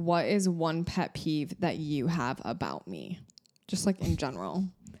 what is one pet peeve that you have about me? Just like in general.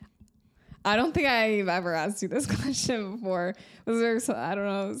 I don't think I've ever asked you this question before. Was there, I don't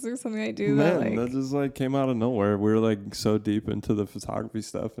know, is there something I do that just like came out of nowhere? We were like so deep into the photography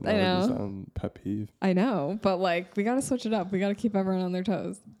stuff, and I was on pet peeve. I know, but like we got to switch it up. We got to keep everyone on their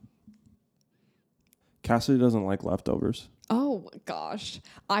toes. Cassidy doesn't like leftovers. Oh gosh.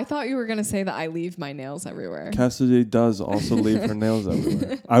 I thought you were going to say that I leave my nails everywhere. Cassidy does also leave her nails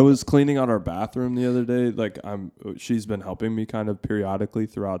everywhere. I was cleaning out our bathroom the other day. Like she's been helping me kind of periodically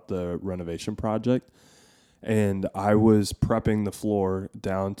throughout the renovation project. And I was prepping the floor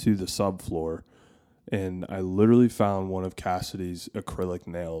down to the subfloor. And I literally found one of Cassidy's acrylic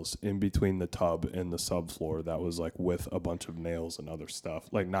nails in between the tub and the subfloor that was like with a bunch of nails and other stuff.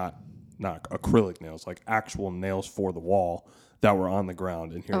 Like not acrylic nails, like actual nails for the wall that were on the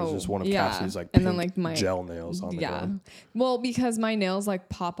ground. And here's just one of Cassidy's like pink, and then like my gel nails on the ground. Well, because my nails like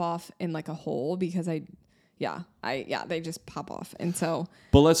pop off in like a hole because they just pop off. And so,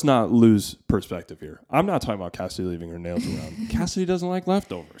 but let's not lose perspective here. I'm not talking about Cassidy leaving her nails around. Cassidy doesn't like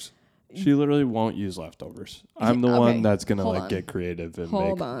leftovers. She literally won't use leftovers. I'm the one that's going to like get creative and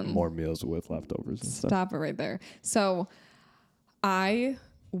make more meals with leftovers and stuff. Stop it right there. So I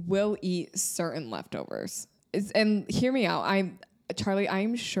will eat certain leftovers. And hear me out. Charlie,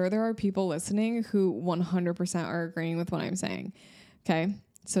 I'm sure there are people listening who 100% are agreeing with what I'm saying. Okay?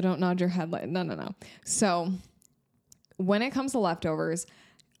 So don't nod your head like, no. So when it comes to leftovers,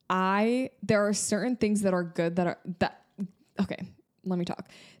 there are certain things that are good okay, let me talk.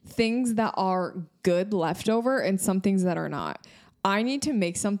 Things that are good leftover and some things that are not. I need to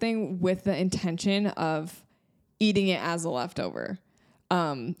make something with the intention of eating it as a leftover.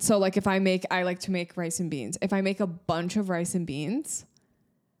 So like if I like to make rice and beans. If I make a bunch of rice and beans,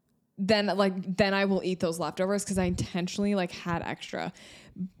 then I will eat those leftovers because I intentionally like had extra.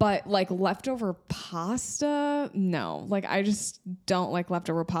 But like leftover pasta, no. Like I just don't like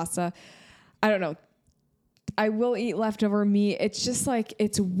leftover pasta. I don't know. I will eat leftover meat. It's just like,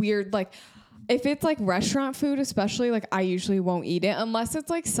 it's weird. Like if it's like restaurant food, especially, like I usually won't eat it unless it's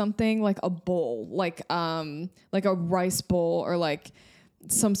like something like a bowl, like a rice bowl or like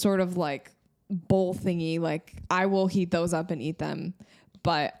some sort of like bowl thingy. Like I will heat those up and eat them.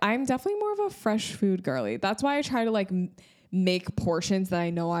 But I'm definitely more of a fresh food girly. That's why I try to like make portions that I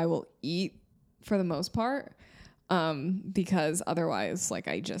know I will eat for the most part. Because otherwise, like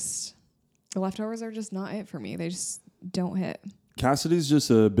the leftovers are just not it for me. They just don't hit. Cassidy's just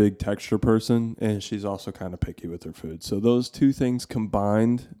a big texture person, and she's also kind of picky with her food. So those two things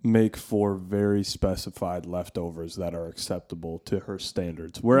combined make for very specified leftovers that are acceptable to her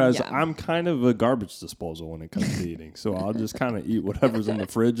standards. Whereas I'm kind of a garbage disposal when it comes to eating. So I'll just kind of eat whatever's in the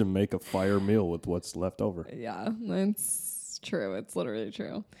fridge and make a fire meal with what's left over. Yeah, that's true. It's literally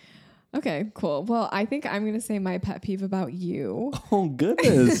true. Okay, cool. Well, I think I'm going to say my pet peeve about you. Oh,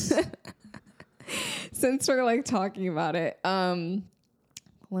 goodness. Since we're like talking about it, let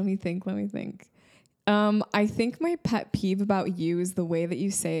me think. I think my pet peeve about you is the way that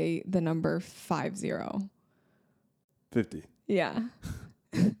you say the number 50. 50. Yeah.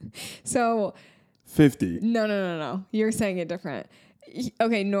 So 50. No. You're saying it different.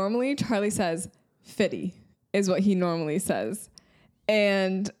 Okay, normally Charlie says 50. is what he normally says.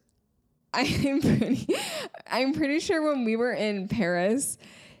 And I'm pretty sure when we were in Paris,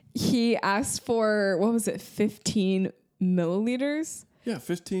 he asked for, what was it, 15 milliliters? Yeah,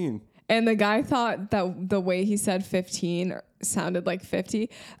 15. And the guy thought that the way he said 15 sounded like 50.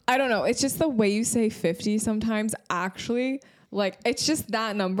 I don't know. It's just the way you say 50 sometimes actually, like, it's just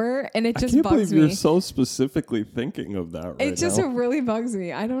that number, and it just bugs me. I can't believe you're so specifically thinking of that right now. It just really bugs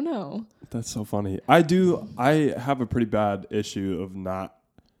me. I don't know. That's so funny. I have a pretty bad issue of not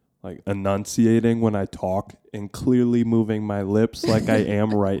like enunciating when I talk and clearly moving my lips like I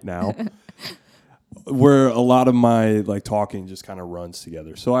am right now. Where a lot of my like talking just kind of runs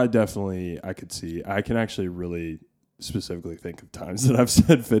together. So I could see, I can actually really specifically think of times that I've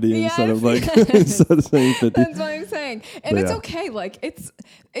said 50 instead of saying 50. That's what I'm saying. And But it's yeah. okay. Like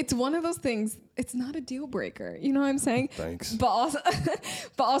it's one of those things. It's not a deal breaker. You know what I'm saying? Thanks. But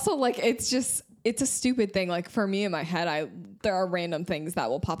also like, it's a stupid thing. Like for me in my head, there are random things that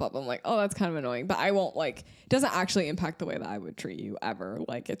will pop up. I'm like, oh, that's kind of annoying, but I won't it doesn't actually impact the way that I would treat you ever.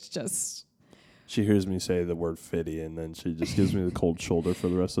 Like it's just. She hears me say the word 50 and then she just gives me the cold shoulder for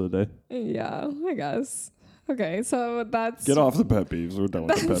the rest of the day. Yeah, I guess. Okay, so that's... Get off the pet peeves. We're done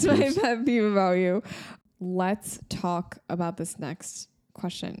with the pet That's my peeves. pet peeve about you. Let's talk about this next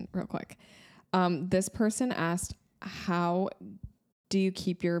question real quick. This person asked, how do you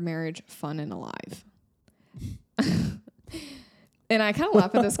keep your marriage fun and alive? And I kind of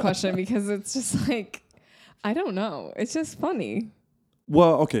laugh at this question because it's just like, I don't know. It's just funny.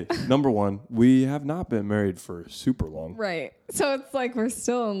 Well, okay. Number one, we have not been married for super long. Right. So it's like we're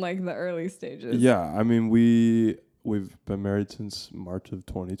still in like the early stages. Yeah. I mean, we've been married since March of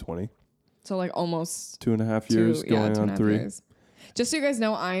 2020. So like almost 2.5 years, going on 3. Years. Just so you guys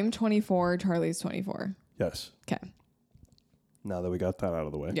know, I'm 24. Charlie's 24. Yes. Okay. Now that we got that out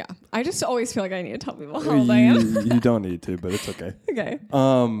of the way. Yeah. I just always feel like I need to tell people how old I am. You don't need to, but it's okay. Okay.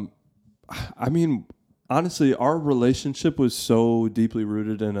 I mean, honestly, our relationship was so deeply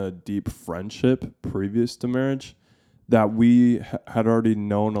rooted in a deep friendship previous to marriage that we had already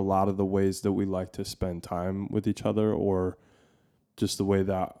known a lot of the ways that we like to spend time with each other, or just the way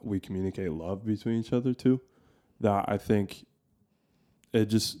that we communicate love between each other too, that I think it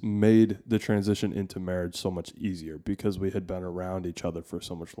just made the transition into marriage so much easier because we had been around each other for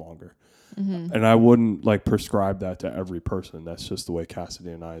so much longer. Mm-hmm. And I wouldn't like prescribe that to every person. That's just the way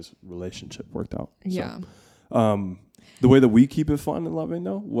Cassidy and I's relationship worked out. Yeah. So, the way that we keep it fun and loving,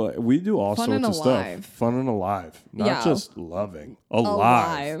 though, well, we do all Fun sorts and of alive. stuff. Fun and alive. Not Yeah. just loving.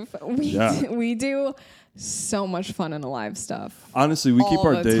 Alive. We do so much fun and alive stuff. Honestly, we keep all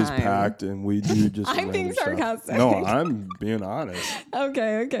our the days time. packed and we do just I'm being random stuff. sarcastic. No, I'm being honest.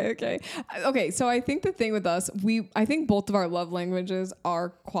 Okay. So I think the thing with us, I think both of our love languages are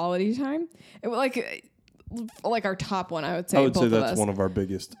quality time. Like our top one, I would say. I would both say of that's us. one of our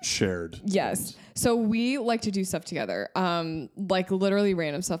biggest shared. Yes. So we like to do stuff together. Like literally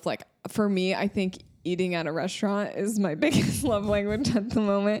random stuff. Like for me, I think eating at a restaurant is my biggest love language at the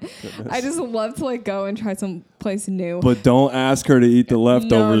moment. Goodness. I just love to like go and try some place new. But don't ask her to eat the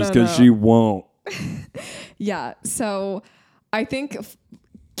leftovers because she won't. Yeah. So I think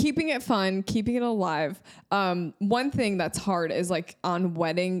keeping it fun, keeping it alive. One thing that's hard is like in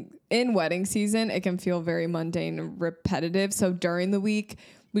wedding season, it can feel very mundane and repetitive. So during the week,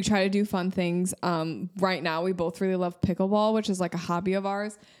 we try to do fun things. Right now, we both really love pickleball, which is like a hobby of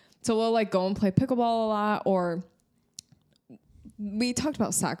ours. So we'll like go and play pickleball a lot, or we talked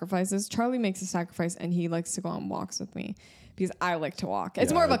about sacrifices. Charlie makes a sacrifice and he likes to go on walks with me because I like to walk.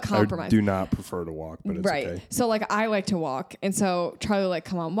 It's more of a compromise. I do not prefer to walk, but it's right. okay. So like I like to walk, and so Charlie like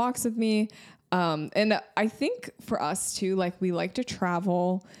come on walks with me. And I think for us too, like we like to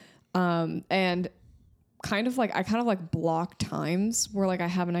travel, and I kind of like block times where like I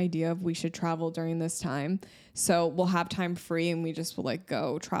have an idea of we should travel during this time. So we'll have time free and we just will like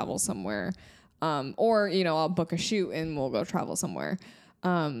go travel somewhere. Or, I'll book a shoot and we'll go travel somewhere.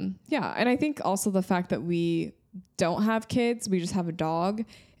 Yeah. And I think also the fact that we don't have kids, we just have a dog,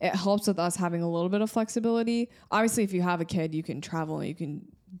 it helps with us having a little bit of flexibility. Obviously, if you have a kid, you can travel and you can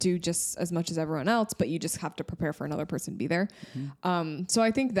do just as much as everyone else, but you just have to prepare for another person to be there. Mm-hmm. So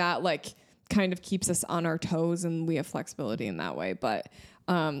I think that like kind of keeps us on our toes and we have flexibility in that way. But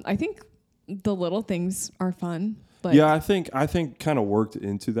I think the little things are fun. Like, yeah, I think kind of worked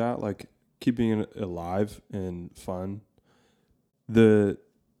into that, like keeping it alive and fun. The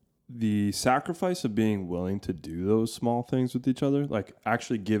sacrifice of being willing to do those small things with each other, like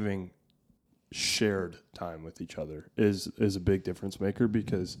actually giving shared time with each other is a big difference maker,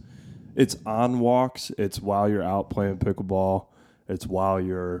 because it's on walks, it's while you're out playing pickleball, it's while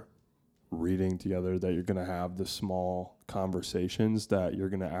you're reading together, that you're going to have the small conversations, that you're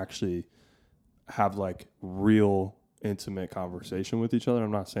going to actually have like real intimate conversation with each other.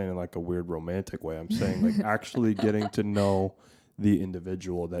 I'm not saying in like a weird romantic way. I'm saying like actually getting to know the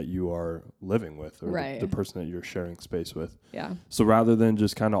individual that you are living with, or Right. the person that you're sharing space with. Yeah. So rather than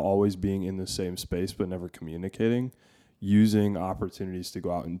just kind of always being in the same space but never communicating, using opportunities to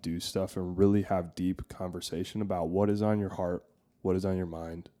go out and do stuff and really have deep conversation about what is on your heart, what is on your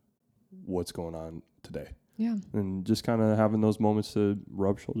mind, what's going on today. Yeah. And just kind of having those moments to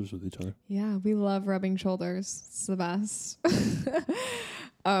rub shoulders with each other. Yeah, we love rubbing shoulders. It's the best.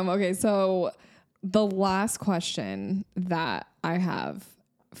 Okay, so the last question that I have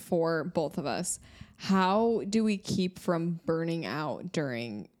for both of us, how do we keep from burning out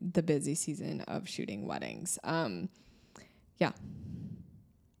during the busy season of shooting weddings? Yeah. Do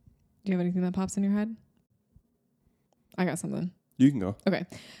you have anything that pops in your head? I got something. You can go. Okay.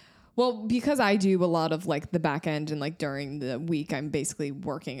 Well, because I do a lot of like the back end and like during the week, I'm basically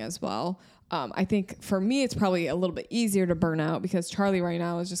working as well. I think for me, it's probably a little bit easier to burn out because Charlie right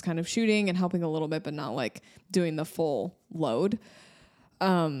now is just kind of shooting and helping a little bit, but not like doing the full load.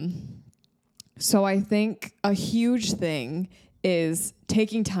 So I think a huge thing is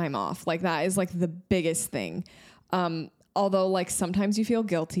taking time off. Like that is like the biggest thing. Although like sometimes you feel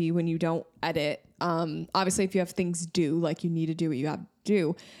guilty when you don't edit. Obviously if you have things due, like you need to do what you have to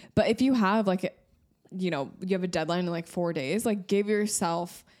do. But if you have like, you have a deadline in like 4 days, like give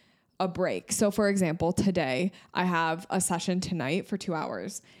yourself a break. So for example, today I have a session tonight for 2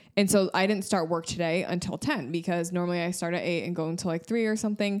 hours. And so I didn't start work today until 10 because normally I start at 8 and go until like 3 or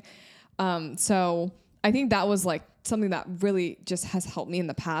something. So I think that was like something that really just has helped me in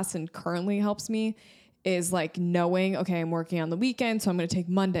the past and currently helps me is like knowing, okay, I'm working on the weekend, so I'm going to take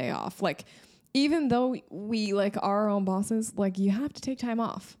Monday off. Like, even though we like are our own bosses, like you have to take time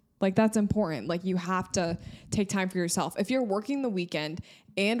off. Like that's important. Like you have to take time for yourself. If you're working the weekend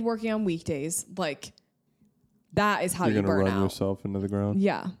and working on weekdays, like that is how you burn out. You're going to run yourself into the ground.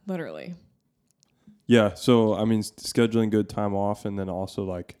 Yeah, literally. Yeah. So, I mean, scheduling good time off and then also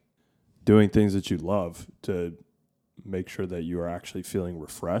like doing things that you love to make sure that you are actually feeling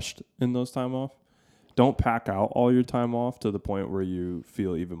refreshed in those time off. Don't pack out all your time off to the point where you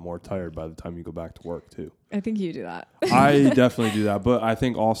feel even more tired by the time you go back to work too. I think you do that. I definitely do that. But I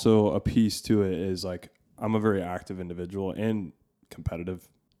think also a piece to it is like, I'm a very active individual and competitive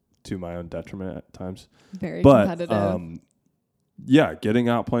to my own detriment at times. Very but, competitive. Yeah, getting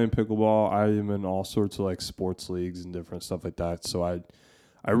out playing pickleball. I am in all sorts of like sports leagues and different stuff like that. So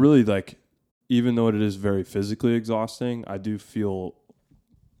I really like, even though it is very physically exhausting, I do feel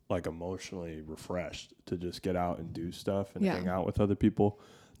like emotionally refreshed to just get out and do stuff and hang out with other people.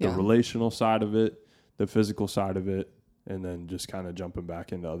 The relational side of it, the physical side of it, and then just kind of jumping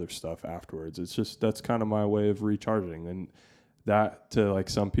back into other stuff afterwards. It's just, that's kind of my way of recharging. And that to like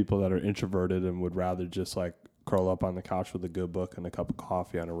some people that are introverted and would rather just like curl up on the couch with a good book and a cup of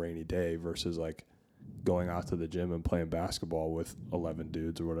coffee on a rainy day versus like going out to the gym and playing basketball with 11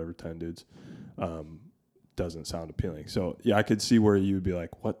 dudes or whatever, 10 dudes, doesn't sound appealing. So yeah, I could see where you would be like,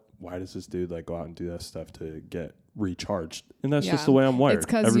 why does this dude like go out and do that stuff to get recharged? And that's just the way I'm wired. It's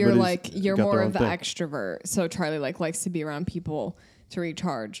because you're more of the extrovert. So Charlie like likes to be around people to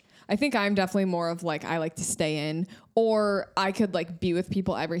recharge. I think I'm definitely more of like, I like to stay in, or I could like be with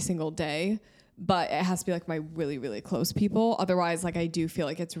people every single day, but it has to be like my really, really close people. Otherwise, like I do feel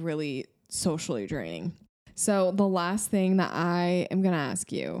like it's really socially draining. So the last thing that I am going to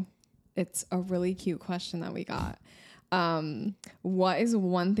ask you, it's a really cute question that we got. What is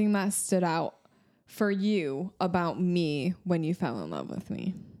one thing that stood out for you about me when you fell in love with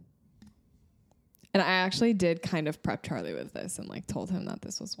me? And I actually did kind of prep Charlie with this and like told him that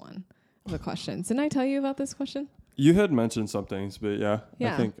this was one of the questions. Didn't I tell you about this question? You had mentioned some things, but yeah.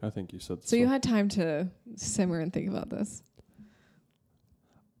 I think you said so. You had time to simmer and think about this.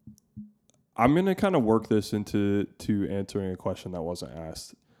 I'm going to kind of work this into answering a question that wasn't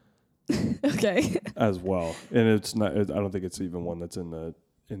asked. Okay. As well. And it's not, I don't think it's even one that's in the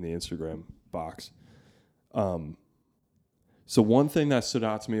Instagram box. So one thing that stood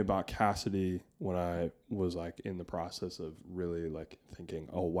out to me about Cassidy when I was like in the process of really like thinking,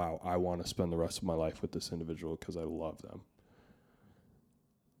 oh wow, I want to spend the rest of my life with this individual because I love them.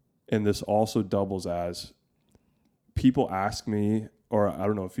 And this also doubles as people ask me, or I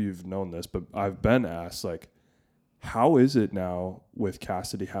don't know if you've known this, but I've been asked like, how is it now with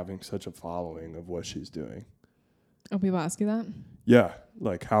Cassidy having such a following of what she's doing? Oh, people ask you that? Yeah.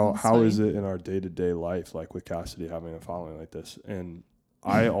 Like how is it in our day-to-day life, like with Cassidy having a following like this? And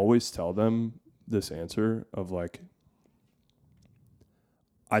I always tell them this answer of like,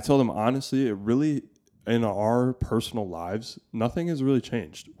 I told him, honestly, it really, in our personal lives, nothing has really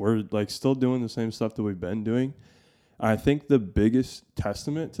changed. We're like still doing the same stuff that we've been doing. I think the biggest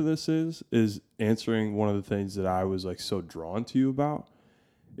testament to this is answering one of the things that I was like so drawn to you about,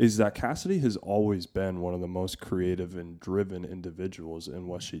 is that Cassidy has always been one of the most creative and driven individuals in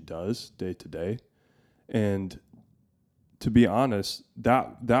what she does day to day. And to be honest,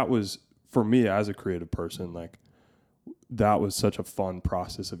 that was, for me as a creative person, like that was such a fun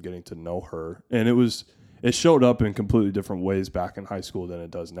process of getting to know her. And it showed up in completely different ways back in high school than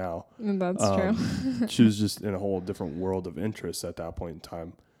it does now. That's true. She was just in a whole different world of interest at that point in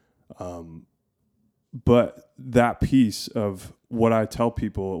time. But that piece of what I tell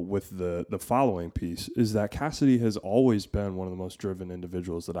people with the following piece is that Cassidy has always been one of the most driven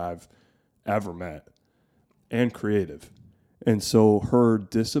individuals that I've ever met, and creative. And so her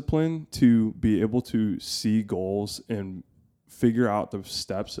discipline to be able to see goals and figure out the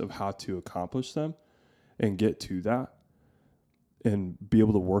steps of how to accomplish them and get to that, and be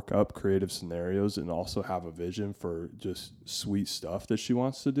able to work up creative scenarios and also have a vision for just sweet stuff that she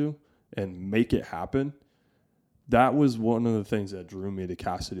wants to do and make it happen. That was one of the things that drew me to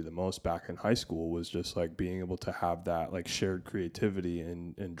Cassidy the most back in high school, was just like being able to have that like shared creativity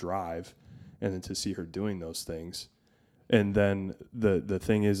and drive, and then to see her doing those things. And then the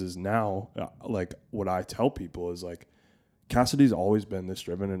thing is now, like what I tell people is like, Cassidy's always been this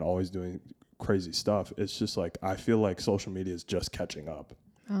driven and always doing crazy stuff. It's just like, I feel like social media is just catching up.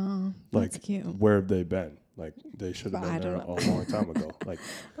 Oh, that's like, cute. where have they been? Like, they should have But I been there don't a know. long time ago. Like,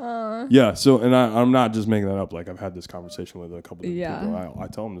 yeah. So, and I'm not just making that up. Like, I've had this conversation with a couple of people. I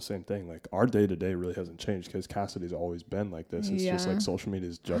tell them the same thing. Like, our day to day really hasn't changed because Cassidy's always been like this. It's just like social media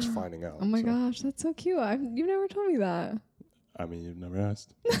is just finding out. Oh my gosh, that's so cute. You've never told me that. I mean, you've never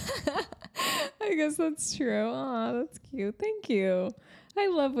asked. I guess that's true. Aw, that's cute. Thank you. I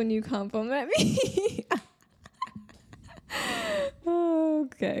love when you compliment me.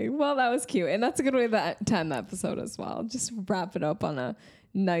 Okay. Well, that was cute. And that's a good way to end the episode as well. Just wrap it up on a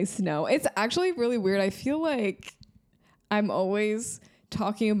nice note. It's actually really weird. I feel like I'm always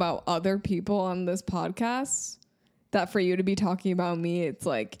talking about other people on this podcast, that for you to be talking about me, it's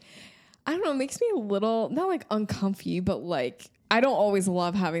like, I don't know, it makes me a little, not like uncomfy, but like, I don't always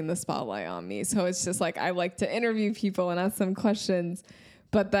love having the spotlight on me. So it's just like, I like to interview people and ask them questions.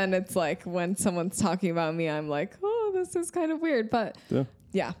 But then it's like, when someone's talking about me, I'm like, oh, this is kind of weird. But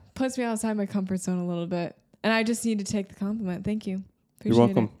yeah, puts me outside my comfort zone a little bit. And I just need to take the compliment. Thank you. Appreciate You're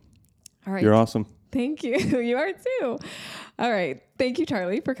welcome. It. All right. You're awesome. Thank you. You are too. All right. Thank you,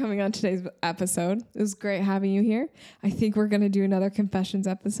 Charlie, for coming on today's episode. It was great having you here. I think we're going to do another confessions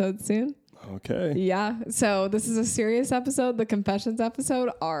episode soon. Okay. Yeah. So this is a serious episode. The confessions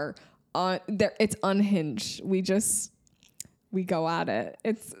episode are on there. It's unhinged. We go at it.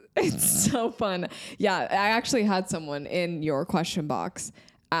 It's so fun. Yeah. I actually had someone in your question box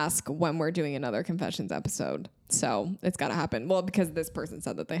ask when we're doing another confessions episode. So it's got to happen. Well, because this person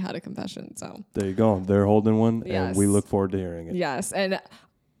said that they had a confession. So there you go. They're holding one, yes. And we look forward to hearing it. Yes. And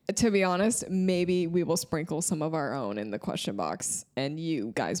to be honest, maybe we will sprinkle some of our own in the question box, and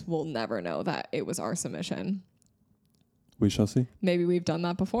you guys will never know that it was our submission. We shall see. Maybe we've done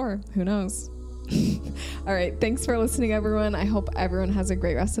that before. Who knows? All right. Thanks for listening, everyone. I hope everyone has a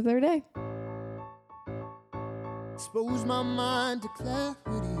great rest of their day. Expose my mind to clarity.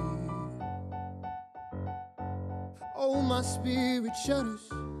 Oh, my spirit shudders.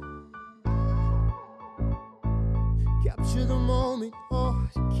 Capture the moment, oh,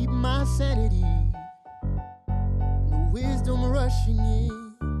 to keep my sanity. The wisdom rushing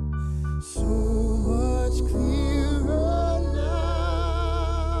in, so much clearer now.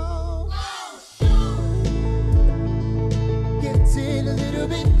 Getting a little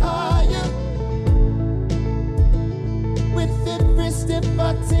bit higher. With every step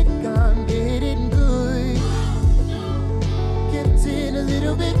I take, I'm getting good. Getting a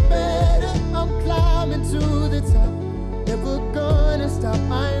little bit better, I'm climbing to the top.